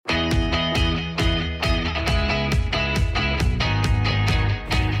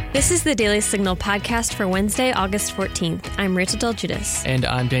This is the Daily Signal podcast for Wednesday, August 14th. I'm Rachel Del Giudice. And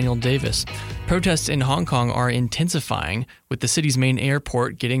I'm Daniel Davis. Protests in Hong Kong are intensifying, with the city's main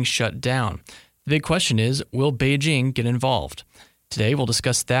airport getting shut down. The big question is, will Beijing get involved? Today, we'll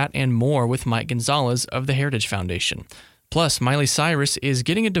discuss that and more with Mike Gonzalez of the Heritage Foundation. Plus, Miley Cyrus is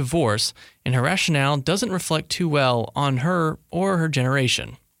getting a divorce, and her rationale doesn't reflect too well on her or her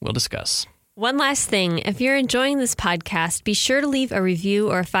generation. We'll discuss. One last thing, if you're enjoying this podcast, be sure to leave a review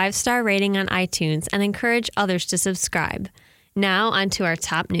or a 5-star rating on iTunes and encourage others to subscribe. Now, on to our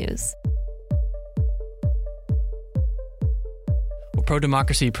top news.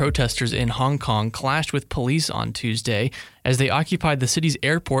 Pro-democracy protesters in Hong Kong clashed with police on Tuesday as they occupied the city's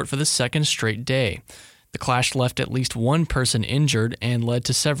airport for the second straight day. The clash left at least one person injured and led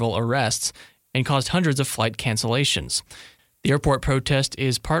to several arrests and caused hundreds of flight cancellations. The airport protest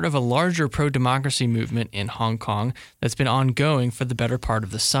is part of a larger pro-democracy movement in Hong Kong that's been ongoing for the better part of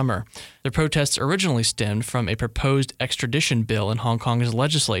the summer. The protests originally stemmed from a proposed extradition bill in Hong Kong's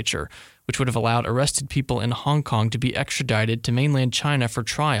legislature, which would have allowed arrested people in Hong Kong to be extradited to mainland China for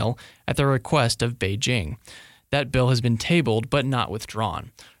trial at the request of Beijing. That bill has been tabled but not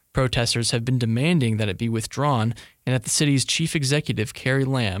withdrawn. Protesters have been demanding that it be withdrawn and that the city's chief executive, Carrie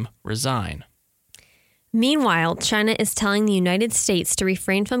Lam, resign. Meanwhile, China is telling the United States to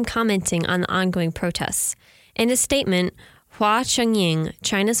refrain from commenting on the ongoing protests. In a statement, Hua Chunying,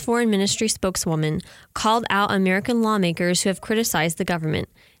 China's foreign ministry spokeswoman, called out American lawmakers who have criticized the government,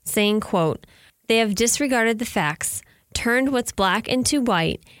 saying, quote, "They have disregarded the facts, turned what's black into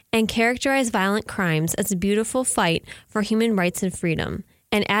white, and characterized violent crimes as a beautiful fight for human rights and freedom,"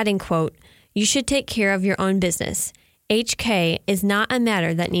 and adding, quote, "You should take care of your own business. HK is not a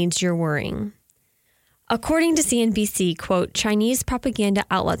matter that needs your worrying." According to CNBC, quote, Chinese propaganda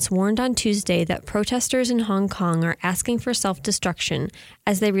outlets warned on Tuesday that protesters in Hong Kong are asking for self-destruction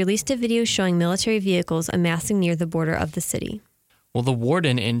as they released a video showing military vehicles amassing near the border of the city. Well, the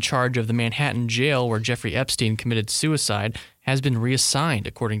warden in charge of the Manhattan jail where Jeffrey Epstein committed suicide has been reassigned,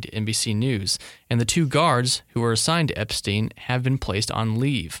 according to NBC News, and the 2 guards who were assigned to Epstein have been placed on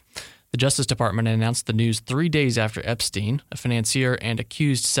leave. The Justice Department announced the news 3 days after Epstein, a financier and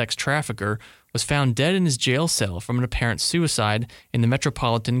accused sex trafficker, was found dead in his jail cell from an apparent suicide in the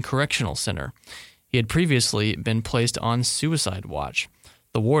Metropolitan Correctional Center. He had previously been placed on suicide watch.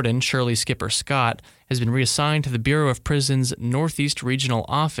 The warden, Shirley Skipper Scott, has been reassigned to the Bureau of Prisons' Northeast Regional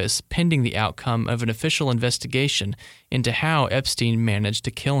Office pending the outcome of an official investigation into how Epstein managed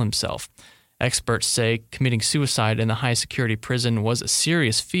to kill himself. Experts say committing suicide in the high-security prison was a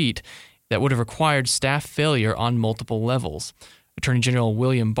serious feat that would have required staff failure on multiple levels. Attorney General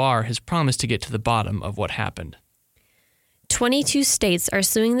William Barr has promised to get to the bottom of what happened. 22 states are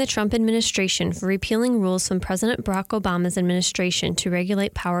suing the Trump administration for repealing rules from President Barack Obama's administration to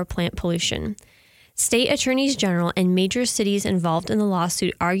regulate power plant pollution. State attorneys general and major cities involved in the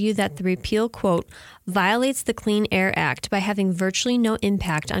lawsuit argue that the repeal, quote, violates the Clean Air Act by having virtually no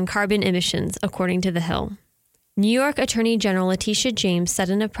impact on carbon emissions, according to The Hill. New York Attorney General Letitia James said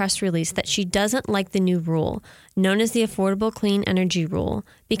in a press release that she doesn't like the new rule, known as the Affordable Clean Energy Rule,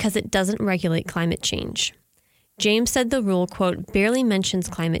 because it doesn't regulate climate change. James said the rule, quote, barely mentions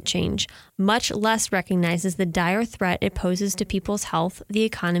climate change, much less recognizes the dire threat it poses to people's health, the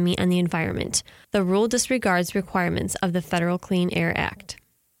economy, and the environment. The rule disregards requirements of the Federal Clean Air Act.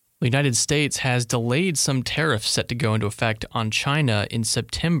 The United States has delayed some tariffs set to go into effect on China in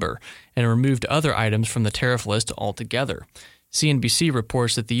September and removed other items from the tariff list altogether. CNBC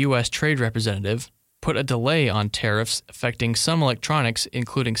reports that the U.S. Trade Representative put a delay on tariffs affecting some electronics,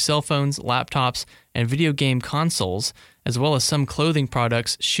 including cell phones, laptops, and video game consoles, as well as some clothing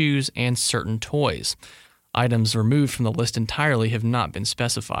products, shoes, and certain toys. Items removed from the list entirely have not been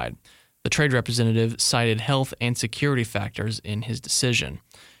specified. The trade representative cited health and security factors in his decision.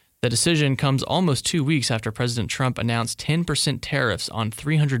 The decision comes almost 2 weeks after President Trump announced 10% tariffs on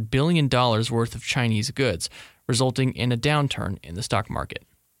 $300 billion worth of Chinese goods, resulting in a downturn in the stock market.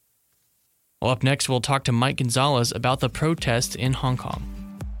 Well, up next, we'll talk to Mike Gonzalez about the protests in Hong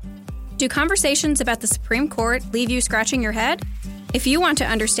Kong. Do conversations about the Supreme Court leave you scratching your head? If you want to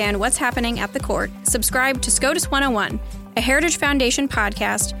understand what's happening at the court, subscribe to SCOTUS 101, a Heritage Foundation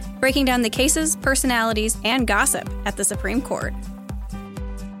podcast breaking down the cases, personalities, and gossip at the Supreme Court.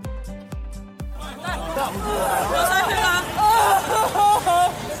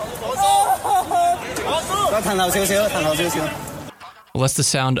 Well, that's the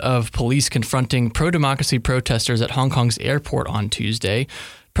sound of police confronting pro-democracy protesters at Hong Kong's airport on Tuesday.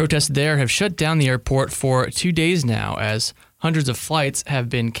 Protests there have shut down the airport for 2 days now as hundreds of flights have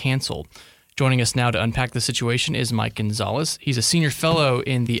been canceled. Joining us now to unpack the situation is Mike Gonzalez. He's a senior fellow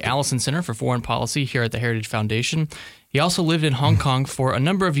in the Allison Center for Foreign Policy here at the Heritage Foundation. He also lived in Hong Kong for a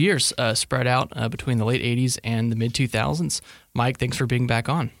number of years, spread out between the late 80s and the mid-2000s. Mike, thanks for being back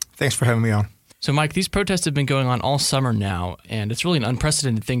on. Thanks for having me on. So, Mike, these protests have been going on all summer now, and it's really an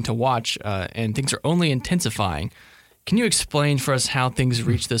unprecedented thing to watch, and things are only intensifying. Can you explain for us how things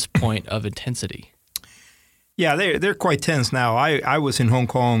reach this point of intensity? Yeah, they're quite tense now. I was in Hong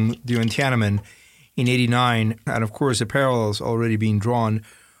Kong during Tiananmen in '89, and of course the parallels already being drawn.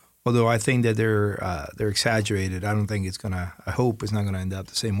 Although I think that they're exaggerated. I don't think it's gonna. I hope it's not gonna end up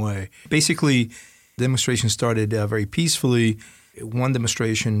the same way. Basically, demonstrations started very peacefully. One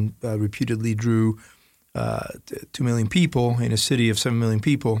demonstration reputedly drew 2 million people in a city of 7 million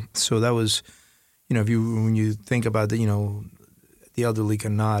people. So that was, when you think about the elderly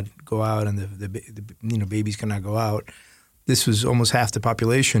cannot go out and the babies cannot go out. This was almost half the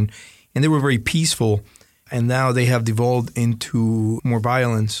population, and they were very peaceful. And now they have devolved into more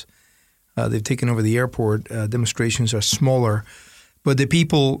violence. They've taken over the airport. Demonstrations are smaller, but the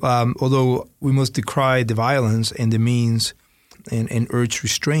people, although we must decry the violence and the means and urge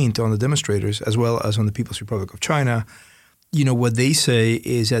restraint on the demonstrators as well as on the People's Republic of China, what they say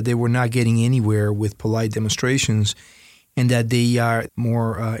is that they were not getting anywhere with polite demonstrations, and that they are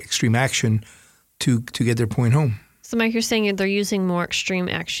more extreme action to get their point home. So, Mike, you're saying they're using more extreme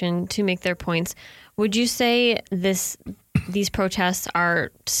action to make their points. Would you say these protests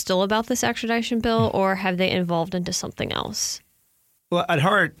are still about this extradition bill, or have they evolved into something else? Well, at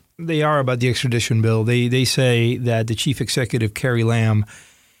heart, they are about the extradition bill. They say that the chief executive, Carrie Lam,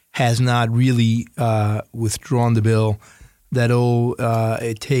 has not really withdrawn the bill, that all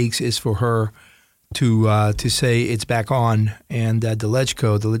it takes is for her to say it's back on, and that the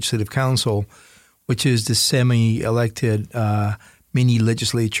LegCo, the Legislative Council, which is the semi-elected mini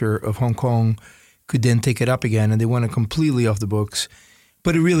legislature of Hong Kong, could then take it up again, and they want it completely off the books.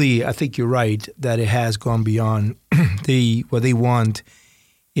 But it really, I think you're right, that it has gone beyond. What they want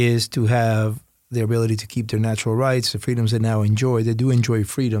is to have the ability to keep their natural rights, the freedoms they now enjoy. They do enjoy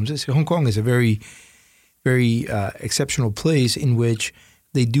freedoms. Hong Kong is a very, very exceptional place in which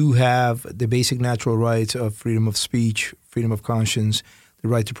they do have the basic natural rights of freedom of speech, freedom of conscience, the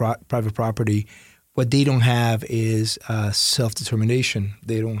right to private property. What they don't have is self-determination.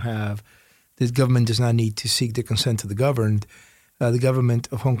 They don't have – the government does not need to seek the consent of the governed. The government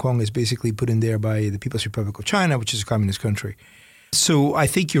of Hong Kong is basically put in there by the People's Republic of China, which is a communist country. So I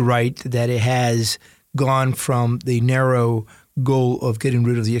think you're right that it has gone from the narrow goal of getting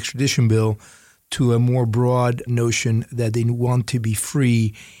rid of the extradition bill to a more broad notion that they want to be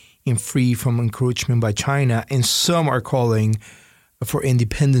free and free from encroachment by China. And some are calling for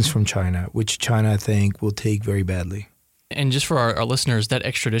independence from China, which China, I think, will take very badly. And just for our listeners, that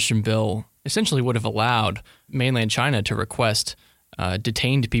extradition bill essentially would have allowed mainland China to request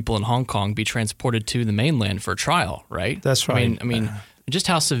detained people in Hong Kong be transported to the mainland for trial, right? That's right. I mean, just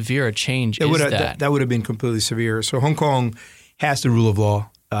how severe a change is that? That would have been completely severe. So Hong Kong has the rule of law.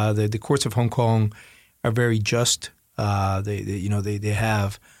 The courts of Hong Kong are very just. They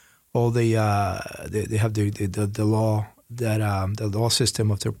have all they have the law that the law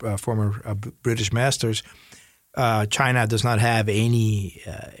system of their former British masters. China does not have any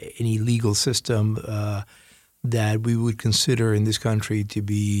legal system that we would consider in this country to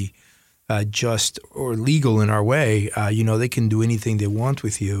be just or legal in our way. They can do anything they want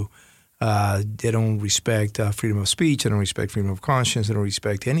with you. They don't respect freedom of speech. They don't respect freedom of conscience. They don't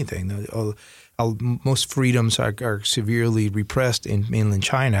respect anything. Most freedoms are severely repressed in mainland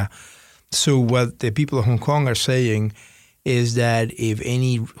China. So what the people of Hong Kong are saying is that if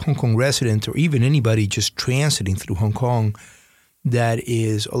any Hong Kong resident or even anybody just transiting through Hong Kong, that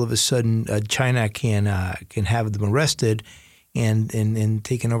is all of a sudden China can have them arrested and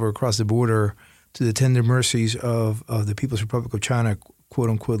taken over across the border to the tender mercies of the People's Republic of China,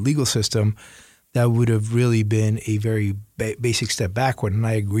 quote-unquote, legal system, that would have really been a very basic step backward. And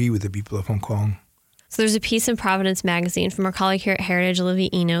I agree with the people of Hong Kong. So there's a piece in Providence Magazine from our colleague here at Heritage, Olivia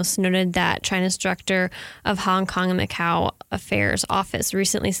Enos, noted that China's director of Hong Kong and Macau Affairs Office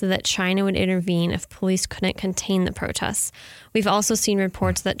recently said that China would intervene if police couldn't contain the protests. We've also seen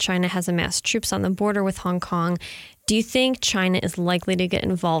reports that China has amassed troops on the border with Hong Kong. Do you think China is likely to get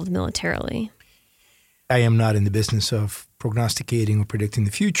involved militarily? I am not in the business of prognosticating or predicting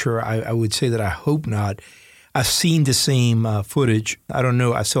the future. I would say that I hope not. I've seen the same footage. I don't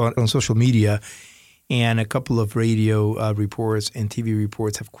know. I saw it on social media. And a couple of radio reports and TV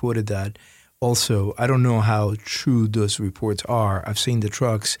reports have quoted that also. I don't know how true those reports are. I've seen the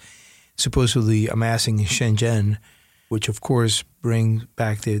trucks supposedly amassing in Shenzhen which of course brings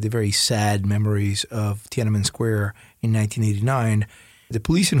back the very sad memories of Tiananmen Square in 1989. The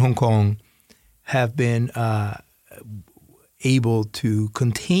police in Hong Kong have been able to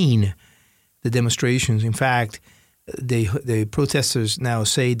contain the demonstrations. In fact, the protesters now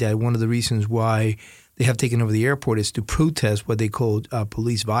say that one of the reasons why they have taken over the airport is to protest what they call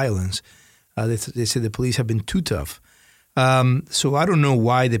police violence. They say the police have been too tough. So I don't know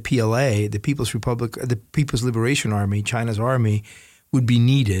why the PLA, the People's Liberation Army, China's army, would be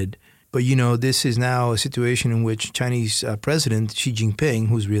needed. But, this is now a situation in which Chinese President Xi Jinping,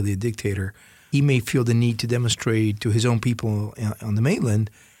 who's really a dictator, he may feel the need to demonstrate to his own people on the mainland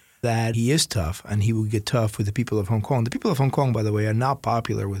that he is tough, and he will get tough with the people of Hong Kong. The people of Hong Kong, by the way, are not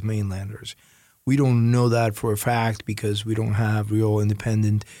popular with mainlanders. We don't know that for a fact because we don't have real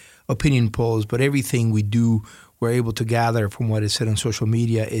independent opinion polls, but everything we do, we're able to gather from what is said on social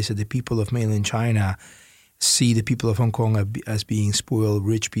media is that the people of mainland China see the people of Hong Kong as being spoiled,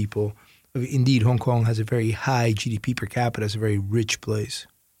 rich people. Indeed, Hong Kong has a very high GDP per capita. It's a very rich place.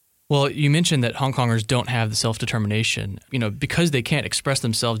 Well, you mentioned that Hong Kongers don't have the self-determination, because they can't express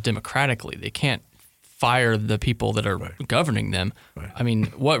themselves democratically. They can't fire the people that are governing them. Right. I mean,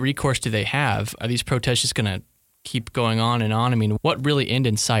 what recourse do they have? Are these protests just going to keep going on and on? I mean, what really end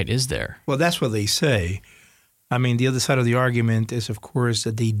in sight is there? Well, that's what they say. I mean, the other side of the argument is, of course,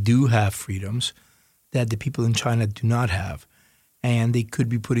 that they do have freedoms that the people in China do not have, and they could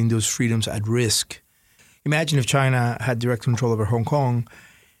be putting those freedoms at risk. Imagine if China had direct control over Hong Kong.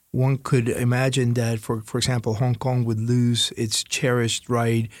 One could imagine that, for example, Hong Kong would lose its cherished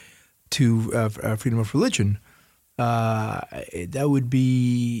right to freedom of religion. That would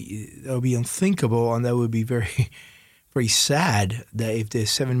be unthinkable, and that would be very, very sad. That if the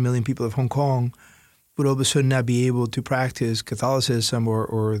 7 million people of Hong Kong would all of a sudden not be able to practice Catholicism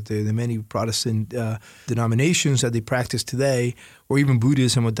or the many Protestant denominations that they practice today, or even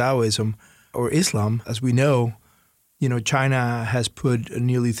Buddhism or Taoism or Islam, as we know. China has put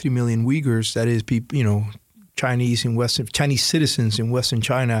nearly 3 million Uyghurs, that is, Chinese citizens in Western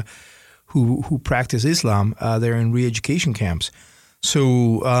China who practice Islam. They're in re-education camps.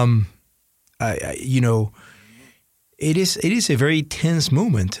 So, it is a very tense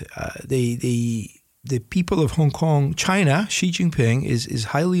moment. The people of Hong Kong, China, Xi Jinping is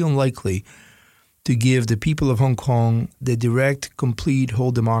highly unlikely to give the people of Hong Kong the direct, complete,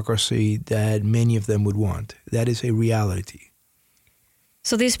 whole democracy that many of them would want. That is a reality.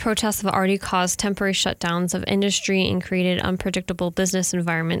 So these protests have already caused temporary shutdowns of industry and created unpredictable business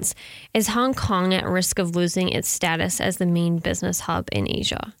environments. Is Hong Kong at risk of losing its status as the main business hub in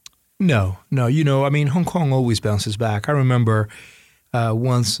Asia? No. Hong Kong always bounces back. I remember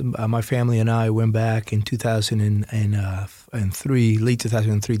once my family and I went back in 2003, late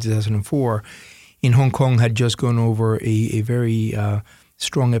 2003, 2004. In Hong Kong had just gone over a very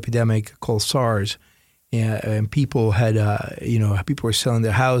strong epidemic called SARS. And people had, people were selling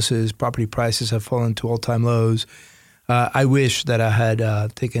their houses. Property prices have fallen to all-time lows. I wish that I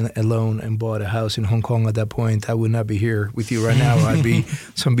had taken a loan and bought a house in Hong Kong at that point. I would not be here with you right now. I'd be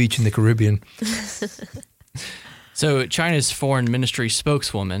some beach in the Caribbean. So China's foreign ministry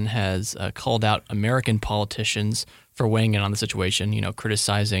spokeswoman has called out American politicians for weighing in on the situation,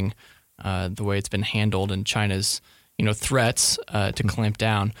 criticizing the way it's been handled and China's, threats to clamp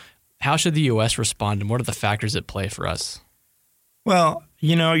down. How should the U.S. respond, and what are the factors at play for us? Well,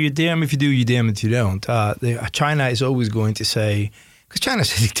 you're damned if you do, you're damned if you don't. China is always going to say, because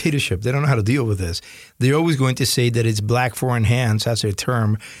China's a dictatorship, they don't know how to deal with this. They're always going to say that it's black foreign hands, that's their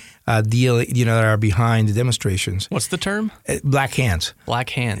term, that are behind the demonstrations. What's the term? Black hands. Black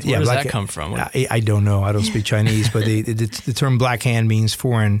hands. Where does that come from? I don't know. I don't speak Chinese, but the term black hand means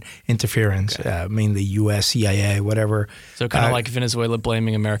foreign interference, mainly U.S., CIA, whatever. So kind of like Venezuela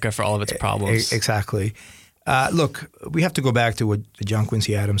blaming America for all of its problems. Exactly. Look, we have to go back to what John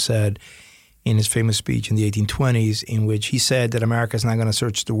Quincy Adams said in his famous speech in the 1820s, in which he said that America is not going to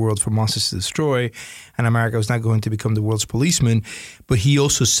search the world for monsters to destroy, and America was not going to become the world's policeman. But he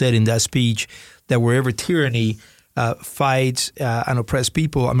also said in that speech that wherever tyranny fights and oppressed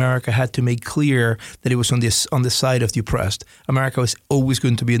people, America had to make clear that it was on the side of the oppressed. America was always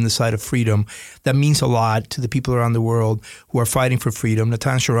going to be on the side of freedom. That means a lot to the people around the world who are fighting for freedom.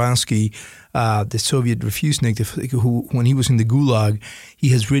 Natan Sharansky, the Soviet refusenik, who, when he was in the Gulag, he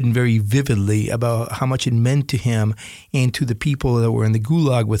has written very vividly about how much it meant to him and to the people that were in the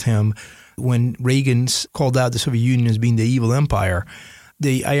Gulag with him when Reagan called out the Soviet Union as being the evil empire.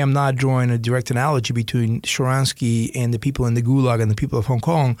 I am not drawing a direct analogy between Sharansky and the people in the Gulag and the people of Hong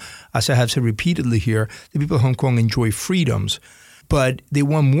Kong. As I have said repeatedly here, the people of Hong Kong enjoy freedoms, but they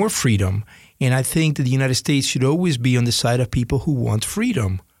want more freedom. And I think that the United States should always be on the side of people who want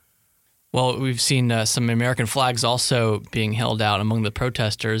freedom. Well, we've seen some American flags also being held out among the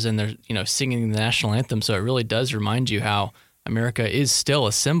protesters, and they're singing the national anthem. So it really does remind you how America is still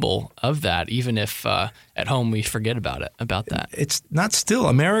a symbol of that, even if at home we forget about that. It's not still.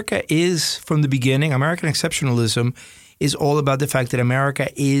 America is, from the beginning, American exceptionalism is all about the fact that America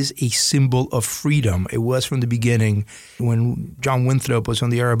is a symbol of freedom. It was from the beginning. When John Winthrop was on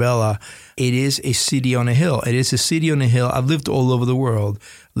the Arabella, it is a city on a hill. It is a city on a hill. I've lived all over the world,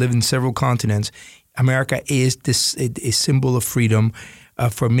 lived in several continents. America is a symbol of freedom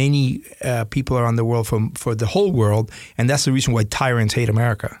for many people around the world, for the whole world, and that's the reason why tyrants hate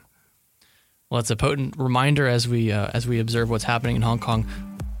America. Well, it's a potent reminder as we observe what's happening in Hong Kong.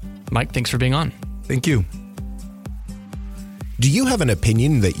 Mike, thanks for being on. Thank you. Do you have an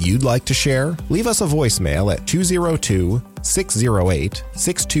opinion that you'd like to share? Leave us a voicemail at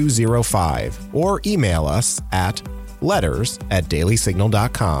 202-608-6205 or email us at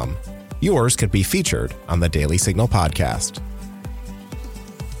letters@dailysignal.com. Yours could be featured on the Daily Signal podcast.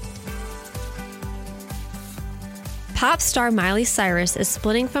 Pop star Miley Cyrus is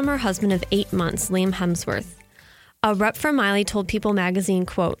splitting from her husband of 8 months, Liam Hemsworth. A rep for Miley told People magazine,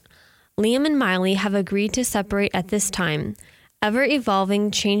 quote, "Liam and Miley have agreed to separate at this time. Ever evolving,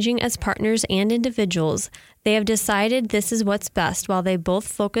 changing as partners and individuals, they have decided this is what's best while they both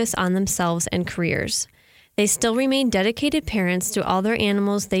focus on themselves and careers. They still remain dedicated parents to all their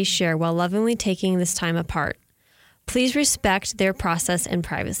animals they share while lovingly taking this time apart. Please respect their process and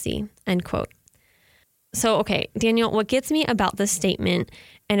privacy," end quote. So, okay, Daniel, what gets me about this statement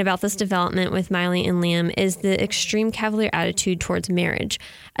and about this development with Miley and Liam is the extreme cavalier attitude towards marriage.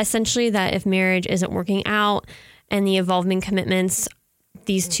 Essentially that if marriage isn't working out and the evolving commitments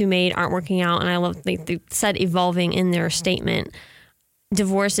these two made aren't working out, and I love they said evolving in their statement,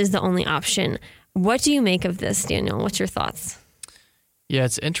 divorce is the only option. What do you make of this, Daniel? What's your thoughts? Yeah,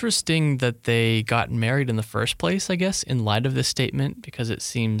 it's interesting that they got married in the first place, I guess, in light of this statement, because it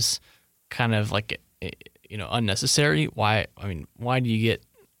seems kind of like unnecessary. Why do you get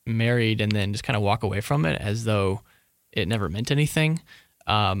married and then just kind of walk away from it as though it never meant anything?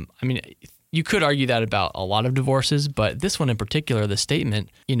 You could argue that about a lot of divorces, but this one in particular, the statement,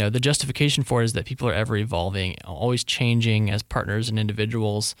 the justification for it is that people are ever evolving, always changing as partners and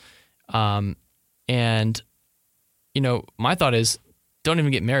individuals. My thought is, don't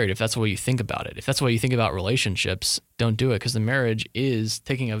even get married if that's the way you think about it. If that's the way you think about relationships, don't do it, because the marriage is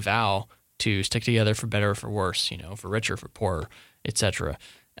taking a vow to stick together for better or for worse, for richer, for poorer, etc.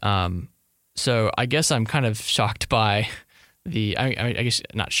 So I guess I'm kind of shocked by I guess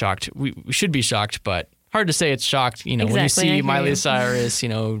not shocked. We should be shocked, but hard to say it's shocked, when you see Miley Cyrus,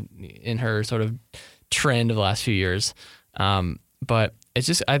 in her sort of trend of the last few years. But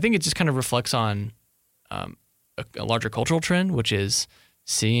I think it just kind of reflects on a larger cultural trend, which is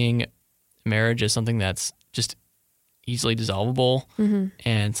seeing marriage as something that's just easily dissolvable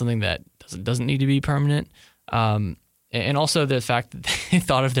and something that doesn't need to be permanent. And also the fact that they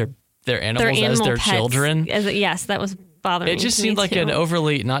thought of their animals as their pets, children. Yes, that was bothering me. It just seemed like an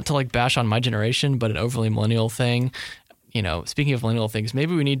overly, not to like bash on my generation, but an overly millennial thing. Speaking of millennial things,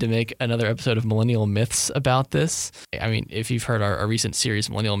 maybe we need to make another episode of Millennial Myths about this. I mean, if you've heard our recent series,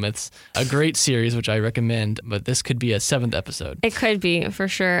 Millennial Myths, a great series, which I recommend, but this could be a 7th episode. It could be, for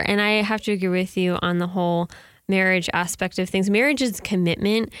sure. And I have to agree with you on the whole marriage aspect of things. Marriage is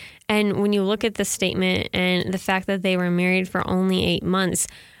commitment. And when you look at the statement and the fact that they were married for only 8 months,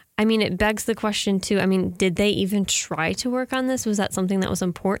 it begs the question too. Did they even try to work on this? Was that something that was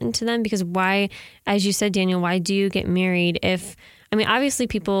important to them? Because why, as you said, Daniel, why do you get married if, obviously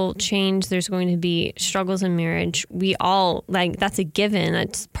people change. There's going to be struggles in marriage. We all, that's a given.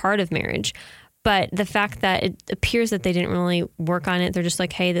 That's part of marriage. But the fact that it appears that they didn't really work on it, they're just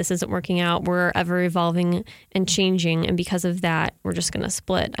like, hey, this isn't working out. We're ever evolving and changing. And because of that, we're just going to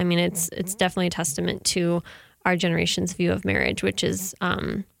split. It's definitely a testament to our generation's view of marriage, which is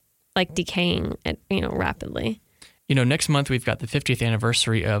decaying, rapidly. Next month we've got the 50th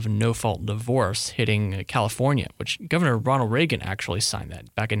anniversary of no-fault divorce hitting California, which Governor Ronald Reagan actually signed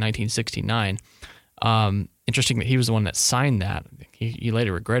that back in 1969. Interesting that he was the one that signed that. He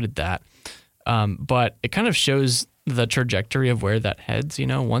later regretted that. But it kind of shows the trajectory of where that heads.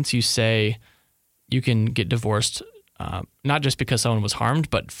 Once you say you can get divorced, not just because someone was harmed,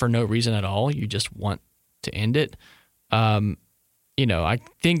 but for no reason at all, you just want to end it. I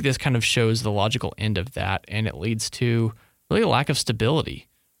think this kind of shows the logical end of that, and it leads to really a lack of stability,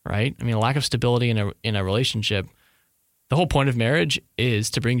 right? A lack of stability in a relationship. The whole point of marriage is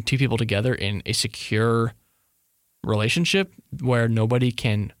to bring two people together in a secure relationship where nobody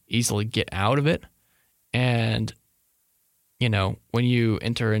can easily get out of it. And, when you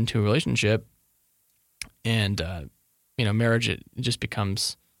enter into a relationship and, marriage, it just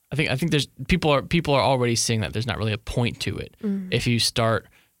becomes, I think there's people are already seeing that there's not really a point to it. If you start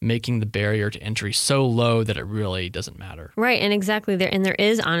making the barrier to entry so low that it really doesn't matter. Right, and exactly there. And there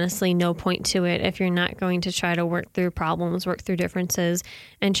is honestly no point to it if you're not going to try to work through problems, work through differences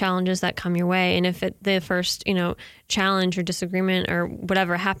and challenges that come your way. And if the first, challenge or disagreement or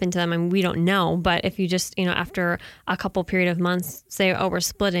whatever happened to them, I mean, we don't know. But if you just, after a couple period of months say, oh, we're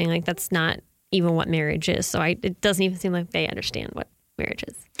splitting, like that's not even what marriage is. So it doesn't even seem like they understand what marriage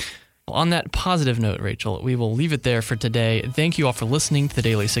is. On that positive note, Rachel, we will leave it there for today. Thank you all for listening to the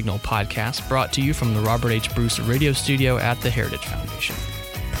Daily Signal podcast, brought to you from the Robert H. Bruce Radio Studio at the Heritage Foundation.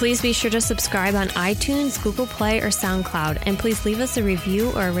 Please be sure to subscribe on iTunes, Google Play, or SoundCloud, and please leave us a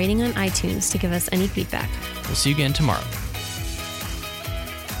review or a rating on iTunes to give us any feedback. We'll see you again tomorrow.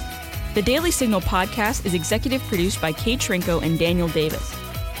 The Daily Signal podcast is executive produced by Kate Trinko and Daniel Davis.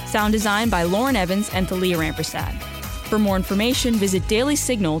 Sound design by Lauren Evans and Thalia Rampersad. For more information, visit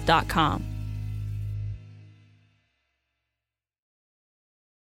dailysignal.com.